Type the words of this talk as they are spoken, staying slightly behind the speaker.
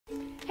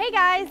Hey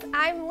guys,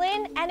 I'm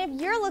Lynn, and if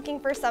you're looking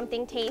for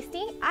something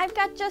tasty, I've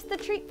got just the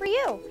treat for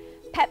you,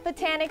 Pet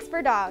Botanics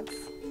for dogs.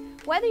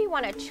 Whether you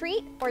want to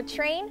treat or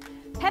train,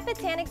 Pet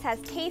Botanics has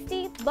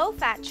tasty,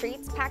 low-fat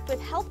treats packed with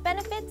health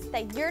benefits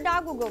that your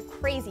dog will go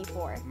crazy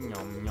for.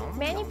 Nom, nom,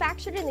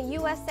 Manufactured in the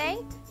USA,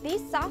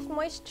 these soft,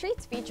 moist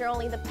treats feature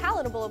only the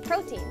palatable of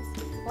proteins,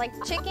 like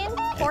chicken,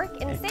 pork,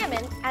 and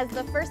salmon as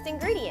the first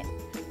ingredient.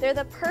 They're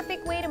the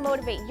perfect way to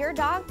motivate your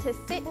dog to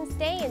sit and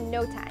stay in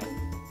no time.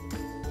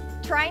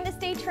 Trying to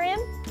stay trim?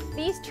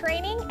 These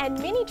training and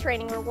mini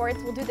training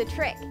rewards will do the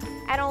trick.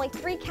 At only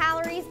 3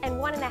 calories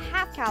and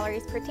 1.5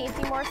 calories per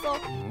tasty morsel,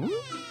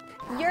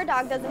 your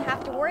dog doesn't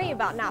have to worry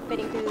about not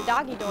fitting through the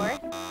doggy door.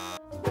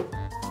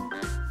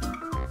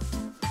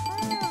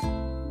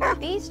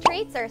 These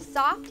treats are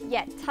soft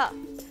yet tough.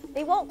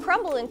 They won't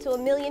crumble into a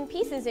million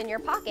pieces in your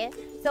pocket,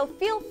 so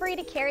feel free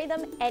to carry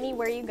them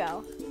anywhere you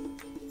go.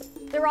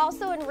 They're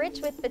also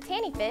enriched with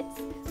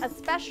Botanifits, a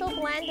special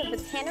blend of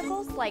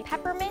botanicals like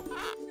peppermint,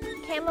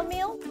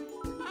 chamomile,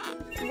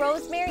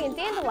 rosemary and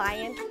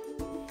dandelion,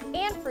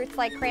 and fruits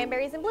like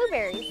cranberries and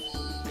blueberries.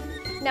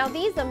 Now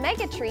these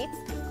omega treats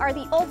are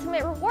the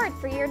ultimate reward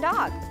for your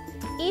dog.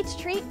 Each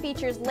treat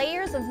features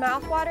layers of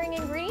mouth-watering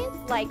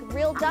ingredients like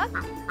real duck,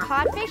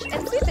 codfish,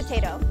 and sweet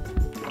potato.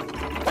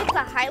 It's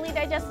a highly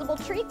digestible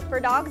treat for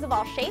dogs of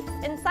all shapes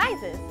and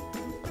sizes.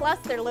 Plus,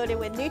 they're loaded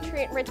with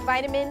nutrient-rich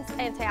vitamins,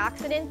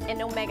 antioxidants,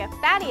 and omega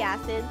fatty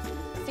acids,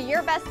 so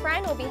your best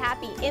friend will be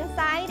happy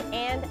inside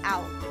and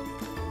out.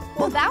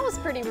 Well, that was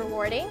pretty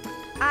rewarding.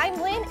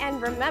 I'm Lynn,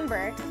 and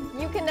remember,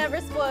 you can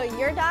never spoil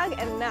your dog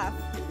enough.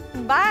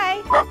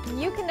 Bye!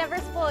 You can never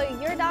spoil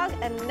your dog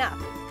enough.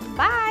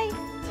 Bye!